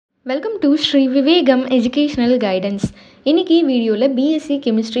Welcome to Shri Vivegam Educational Guidance. இன்னைக்கு வீடியோல BSc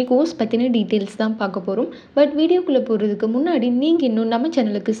Chemistry course பத்தின டீடைல்ஸ் தான் பார்க்க போறோம். பட் வீடியோக்குள்ள போறதுக்கு முன்னாடி நீங்க இன்னும் நம்ம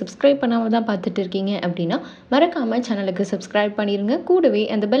சேனலுக்கு Subscribe பண்ணாம தான் பார்த்துட்டு இருக்கீங்க அப்படினா மறக்காம சேனலுக்கு Subscribe பண்ணிருங்க. கூடவே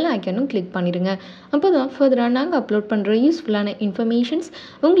அந்த பெல் ஐகானும் கிளிக் பண்ணிருங்க. அப்பதான் ஃபர்தரா நாங்க அப்லோட் பண்ற யூஸ்ஃபுல்லான இன்ஃபர்மேஷன்ஸ்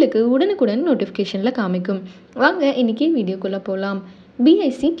உங்களுக்கு உடனுக்குடன் நோட்டிஃபிகேஷன்ல காமிக்கும். வாங்க இன்னைக்கு வீடியோக்குள்ள போலாம்.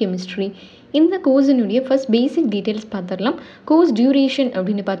 BSc Chemistry இந்த கோர்ஸினுடைய ஃபர்ஸ்ட் பேசிக் டீடைல்ஸ் பார்த்துடலாம். கோர்ஸ் டியூரேஷன்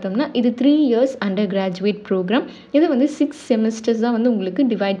அப்படின்னு பார்த்தோம்னா இது 3 years அண்டர் கிராஜுவேட் ப்ரோக்ராம். இதை வந்து 6 செமஸ்டர்ஸ் தான் வந்து உங்களுக்கு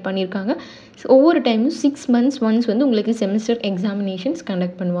டிவைட் பண்ணியிருக்காங்க. ஒவ்வொரு டைமும் 6 months ஒன்ஸ் வந்து உங்களுக்கு செமஸ்டர் எக்ஸாமினேஷன்ஸ்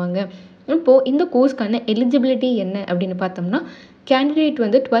கண்டக்ட் பண்ணுவாங்க. இப்போது இந்த கோர்ஸ்க்கான எலிஜிபிலிட்டி என்ன அப்படின்னு பார்த்தோம்னா கேண்டிடேட்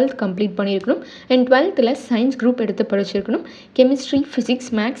வந்து 12th கம்ப்ளீட் பண்ணியிருக்கணும் அண்ட் 12th சயின்ஸ் குரூப் எடுத்து படிச்சிருக்கணும். கெமிஸ்ட்ரி, ஃபிசிக்ஸ்,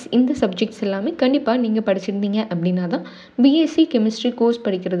 மேக்ஸ் இந்த சப்ஜெக்ட்ஸ் எல்லாமே கண்டிப்பாக நீங்கள் படிச்சிருந்தீங்க அப்படின்னா தான் பிஎஸ்சி கெமிஸ்ட்ரி கோர்ஸ்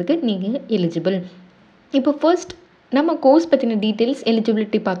படிக்கிறதுக்கு நீங்கள் எலிஜிபிள். இப்போ ஃபர்ஸ்ட் நம்ம கோர்ஸ் பற்றின டீட்டெயில்ஸ்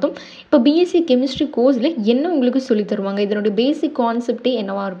எலிஜிபிலிட்டி பார்த்தோம். இப்போ பிஎஸ்சி கெமிஸ்ட்ரி கோர்ஸில் என்ன உங்களுக்கு சொல்லி தருவாங்க, இதனுடைய பேசிக் கான்செப்டே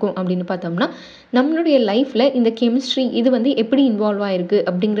என்னவாக இருக்கும் அப்படின்னு பார்த்தோம்னா நம்மளுடைய லைஃப்பில் இந்த கெமிஸ்ட்ரி இது வந்து எப்படி இன்வால்வ் ஆகிருக்கு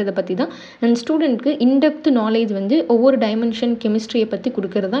அப்படிங்கிறத பற்றி தான் அண்ட் ஸ்டூடெண்ட்க்கு இன்டெப்த் நாலேஜ் வந்து ஒவ்வொரு டைமென்ஷன் கெமிஸ்ட்ரியை பற்றி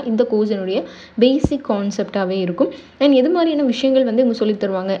கொடுக்கறது தான் இந்த கோர்ஸினுடைய பேசிக் கான்செப்டாகவே இருக்கும். அண்ட் எது மாதிரியான விஷயங்கள் வந்து இவங்க சொல்லி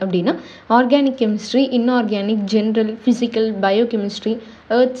தருவாங்க அப்படின்னா organic chemistry, inorganic, general, physical, biochemistry,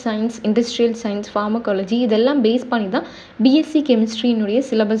 earth science, industrial science, pharmacology இதெல்லாம் பேஸ் பண்ணி தான் பிஎஸ்சி கெமிஸ்ட்ரியினுடைய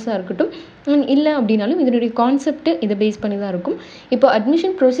சிலபஸாக இருக்கட்டும் இல்லை அப்படின்னாலும் இதனுடைய கான்செப்ட்டு இதை பேஸ் பண்ணி தான் இருக்கும். இப்போ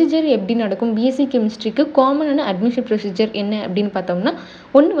அட்மிஷன் ப்ரொசீஜர் எப்படி நடக்கும், பிஎஸ்சி கெமிஸ்ட்ரிக்கு காமனான அட்மிஷன் ப்ரொசீஜர் என்ன அப்படின்னு பார்த்தோம்னா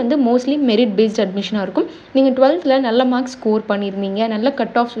ஒன்று வந்து மோஸ்ட்லி மெரிட் பேஸ்ட் அட்மிஷனாக இருக்கும். நீங்கள் 12th நல்ல மார்க்ஸ் ஸ்கோர் பண்ணியிருந்தீங்க, நல்ல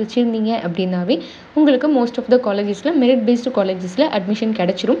கட் ஆஃப்ஸ் வச்சுருந்தீங்க அப்படின்னாவே உங்களுக்கு மோஸ்ட் ஆஃப் த காலேஜஸில் மெரிட் பேஸ்டு காலேஜஸில் அட்மிஷன்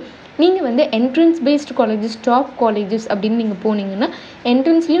கிடச்சிரும். நீங்கள் வந்து entrance based colleges, top colleges அப்படின்னு நீங்கள் போனீங்கன்னா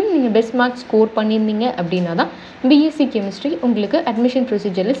என்ட்ரன்ஸ்லேயும் நீங்கள் பெஸ்ட் மார்க்ஸ் ஸ்கோர் பண்ணியிருந்தீங்க அப்படின்னா தான் பிஎஸ்சி கெமிஸ்ட்ரி உங்களுக்கு அட்மிஷன்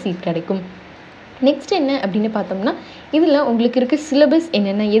ப்ரொசீஜரில் சீட் கிடைக்கும். நெக்ஸ்ட் என்ன அப்படின்னு பார்த்தோம்னா இதில் உங்களுக்கு இருக்க சிலபஸ்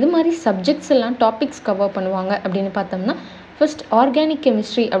என்னென்ன, எது மாதிரி சப்ஜெக்ட்ஸ் எல்லாம் டாபிக்ஸ் கவர் பண்ணுவாங்க அப்படின்னு பார்த்தோம்னா ஃபர்ஸ்ட் ஆர்கானிக்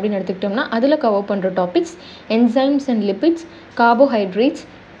கெமிஸ்ட்ரி அப்படின்னு எடுத்துக்கிட்டோம்னா அதில் கவர் பண்ணுற topics enzymes and lipids, carbohydrates,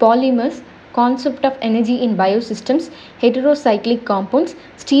 polymers, concept of energy in biosystems, heterocyclic compounds,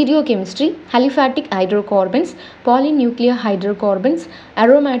 stereochemistry, aliphatic hydrocarbons, polynuclear hydrocarbons,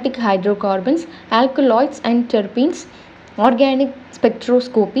 aromatic hydrocarbons, alkaloids and terpenes, organic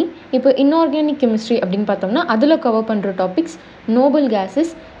spectroscopy. இப்போ inorganic chemistry அப்படின்னு பார்த்தோம்னா அதில் cover பண்ணுற topics noble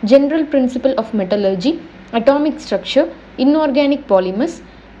gases, general principle of metallurgy, atomic structure, inorganic polymers,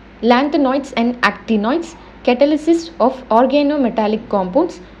 lanthanoids and actinoids, catalysis of organometallic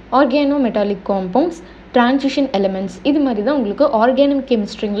compounds, ஆர்கானோமெட்டாலிக் compounds, transition elements இது மாதிரி தான் உங்களுக்கு organic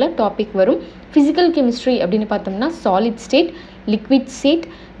கெமிஸ்ட்ரிங்கில் topic வரும். ஃபிசிக்கல் கெமிஸ்ட்ரி அப்படின்னு பார்த்தோம்னா solid state, liquid state,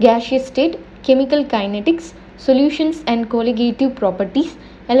 gaseous state, chemical kinetics, solutions and கோலிகேட்டிவ் properties,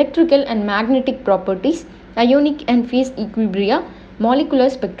 electrical and magnetic properties, ionic and face ஈக்விபிரியா,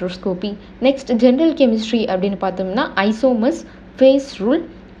 molecular spectroscopy. Next general chemistry அப்படின்னு பார்த்தோம்னா isomers, face rule,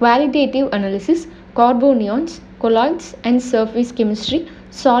 qualitative analysis, கார்போனியான்ஸ், colloids and surface chemistry,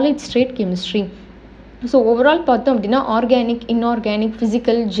 solid state chemistry. So overall பார்த்தோம் அப்படின்னா organic, inorganic,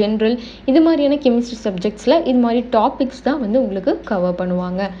 physical, general இது மாதிரியான chemistry சப்ஜெக்ட்ஸில் இது மாதிரி topics தான் வந்து உங்களுக்கு கவர்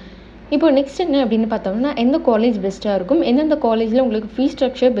பண்ணுவாங்க. இப்போ நெக்ஸ்ட் என்ன அப்படின்னு பார்த்தோம்னா எந்த காலேஜ் பெஸ்ட்டாக இருக்கும், எந்தெந்த காலேஜில் உங்களுக்கு ஃபீஸ்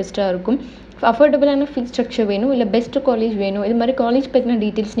ஸ்ட்ரக்சர் பெஸ்ட்டாக இருக்கும், அஃபோர்டபுளான ஃபீஸ் ஸ்ட்ரக்சர் வேணும் இல்லை பெஸ்ட் காலேஜ் வேணும், இது மாதிரி காலேஜ் பற்றின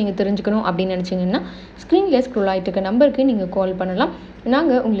டீட்டெயில்ஸ் நீங்கள் தெரிஞ்சுக்கணும் அப்படின்னு நினச்சிங்கன்னா ஸ்க்ரீனில் ஸ்க்ரோல் ஆகிட்டு இருக்க நம்பருக்கு நீங்கள் கால் பண்ணலாம்.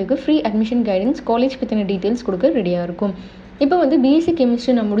 நாங்கள் உங்களுக்கு ஃப்ரீ அட்மிஷன் கைடன்ஸ், காலேஜ் பற்றின டீட்டெயில்ஸ் கொடுக்க ரெடியாக இருக்கும். இப்போ வந்து பிஎஸ்சி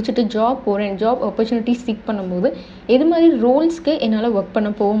கெமிஸ்ட்ரி நான் முடிச்சுட்டு ஜாப் போகிறேன், ஜாப் ஆப்பர்ச்சுனிட்டிஸ் சீக் பண்ணும்போது எது மாதிரி ரோல்ஸ்க்கு என்னால் ஒர்க் பண்ண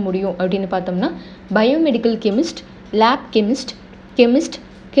போக முடியும் அப்படின்னு பார்த்தோம்னா biomedical chemist, lab chemist, chemist,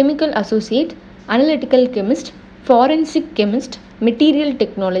 chemical associate, analytical chemist, forensic chemist, material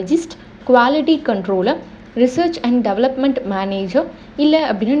technologist, quality controller, research and development manager. இல்லை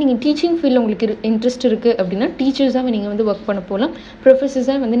அப்படின்னா நீங்கள் டீச்சிங் ஃபீல்டில் உங்களுக்கு இன்ட்ரெஸ்ட் இருக்குது அப்படின்னா டீச்சர்ஸாக நீங்கள் வந்து ஒர்க் பண்ண போகலாம்,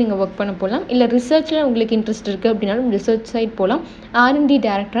 ப்ரொஃபஸர்ஸாக வந்து நீங்கள் ஒர்க் பண்ண போகலாம். இல்லை ரிசர்ச்சில் உங்களுக்கு இன்ட்ரெஸ்ட் இருக்குது அப்படின்னாலும் ரிசர்ச் சைட் போகலாம், R&D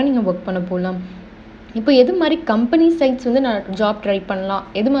டைரக்டராக நீங்கள் ஒர்க் பண்ண போகலாம். இப்போ எது மாதிரி கம்பெனி சைட்ஸ் வந்து நான் ஜாப் ட்ரை பண்ணலாம்,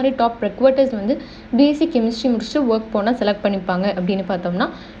 எது மாதிரி டாப் ரெக்வர்ட்டர்ஸ் வந்து பிஎஸ்சி கெமிஸ்ட்ரி முடிச்சுட்டு ஒர்க் போனால் செலக்ட் பண்ணிப்பாங்க அப்படின்னு பார்த்தோம்னா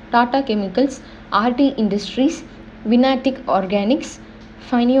Tata chemicals, RT industries, வினாட்டிக் organics,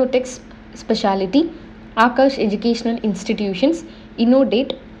 ஃபைனியோடெக்ஸ் speciality, Akash educational institutions,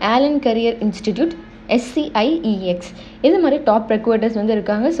 இன்னோடேட், Alan career institute, SCIEX. இது மாதிரி டாப் ரெக்வர்டர்ஸ் வந்து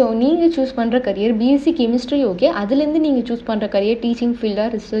இருக்காங்க. ஸோ நீங்கள் சூஸ் பண்ணுற கரியர் பிஎஸ்சி கெமிஸ்ட்ரி ஓகே, அதுலேருந்து நீங்கள் சூஸ் பண்ணுற கரியர் டீச்சிங் ஃபீல்டாக,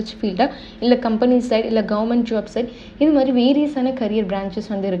 ரிசர்ச் ஃபீல்டாக, இல்லை கம்பெனி சைட், இல்லை கவர்மெண்ட் ஜாப் சைட், இது மாதிரி வேரியஸான கரியர்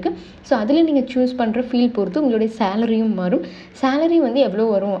பிரான்ச்சஸ் வந்து இருக்குது. ஸோ அதில் நீங்கள் சூஸ் பண்ணுற ஃபீல்ட் பொறுத்து உங்களுடைய சேலரியும் மாறும். சேலரி வந்து எவ்வளோ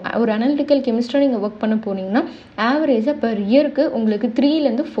வரும்? ஒரு அனலிட்டிக்கல் கெமிஸ்ட்ரி நீங்கள் ஒர்க் பண்ண போனீங்கன்னா ஆவரேஜாக பர் இயருக்கு உங்களுக்கு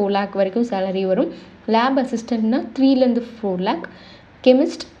 3 to 4 lakh வரைக்கும் சேலரி வரும். Lab அசிஸ்டன்ட்னா 3 to 4 lakh,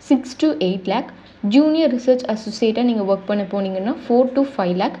 chemist 6 to 8 lakh, junior research அசோசியேட்டாக நீங்கள் ஒர்க் பண்ண போனீங்கன்னா 4 to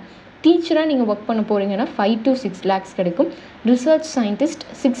 5 lakh, டீச்சராக நீங்கள் ஒர்க் பண்ண போகிறீங்கன்னா 5 to 6 lakhs கிடைக்கும். Research scientist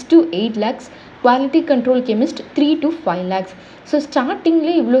 6 to 8 lakhs, quality control chemist 3 to 5 lakhs. So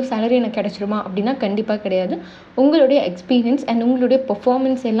ஸ்டார்டிங்லேயே இவ்வளோ சேலரி எனக்கு கிடச்சிருமா அப்படின்னா கண்டிப்பாக கிடையாது. உங்களுடைய எக்ஸ்பீரியன்ஸ் அண்ட் உங்களுடைய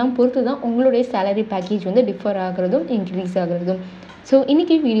பர்ஃபார்மன்ஸ் எல்லாம் பொறுத்து தான் உங்களுடைய சேலரி பேக்கேஜ் வந்து டிஃபர் ஆகிறதும் இன்க்ரீஸ் ஆகிறதும். ஸோ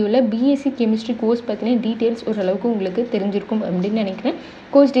இன்றைக்கி வீடியோவில் பிஎஸ்சி கெமிஸ்ட்ரி கோர்ஸ் பற்றின டீட்டெயில்ஸ் ஓரளவுக்கு உங்களுக்கு தெரிஞ்சிருக்கும் அப்படின்னு நினைக்கிறேன்.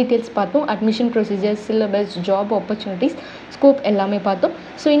 கோர்ஸ் டீட்டெயில்ஸ் பார்த்தோம், admission procedure, syllabus, job opportunities, scope எல்லாமே பார்த்தோம்.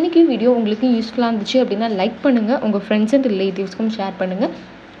 ஸோ இன்றைக்கி வீடியோ உங்களுக்கு யூஸ்ஃபுல்லாக இருந்துச்சு அப்படின்னா லைக் பண்ணுங்கள், உங்கள் ஃப்ரெண்ட்ஸ் அண்ட் ரிலேட்டிவ்ஸ்க்கும் ஷேர் பண்ணுங்கள்.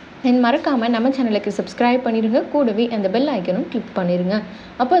 அண்ட் மறக்காமல் நம்ம சேனலுக்கு சப்ஸ்கிரைப் பண்ணிடுங்க, கூடவே அந்த பெல் ஐக்கனும் கிளிக் பண்ணிடுங்க.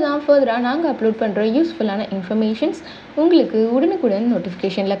 அப்போ தான் ஃபர்தராக நாங்கள் அப்லோட் பண்ணுற யூஸ்ஃபுல்லான இன்ஃபர்மேஷன்ஸ் உங்களுக்கு உடனுக்குடன்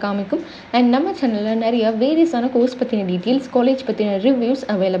நோட்டிஃபிகேஷனில் காமிக்கும். அண்ட் நம்ம சேனலில் நிறைய வேரியஸான கோர்ஸ் பற்றின டீட்டெயில்ஸ், காலேஜ் பற்றின ரிவ்யூஸ்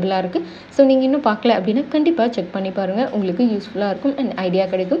அவைலபிளாக இருக்குது. ஸோ நீங்கள் இன்னும் பார்க்கல அப்படின்னா கண்டிப்பாக செக் பண்ணி பாருங்கள், உங்களுக்கு யூஸ்ஃபுல்லாக இருக்கும் அண்ட் ஐடியா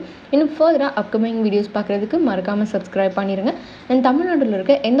கிடைக்கும். இன்னும் ஃபர்தராக அப்கமிங் வீடியோஸ் பார்க்குறதுக்கு மறக்காமல் சப்ஸ்கிரைப் பண்ணிடுங்க. அண்ட் தமிழ்நாட்டில்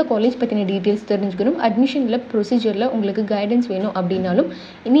இருக்க எந்த காலேஜ் பற்றின டீட்டெயில்ஸ் தெரிஞ்சுக்கணும், அட்மிஷனில் ப்ரொசீஜரில் உங்களுக்கு கைடன்ஸ் வேணும் அப்படின்னாலும்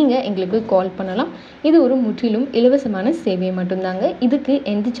நீங்கள் எங்களுக்கு கால் பண்ணலாம். இது ஒரு முற்றிலும் இலவசமான சேவை மட்டும்தாங்க. இதுக்கு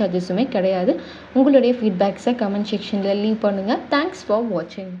எந்த சார்ஜஸுமே கிடையாது. உங்களுடைய ஃபீட்பேக்ஸை கமெண்ட் செக்ஷனில் லீவ் பண்ணுங்கள். தேங்க்ஸ் ஃபார்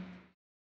வாட்சிங்.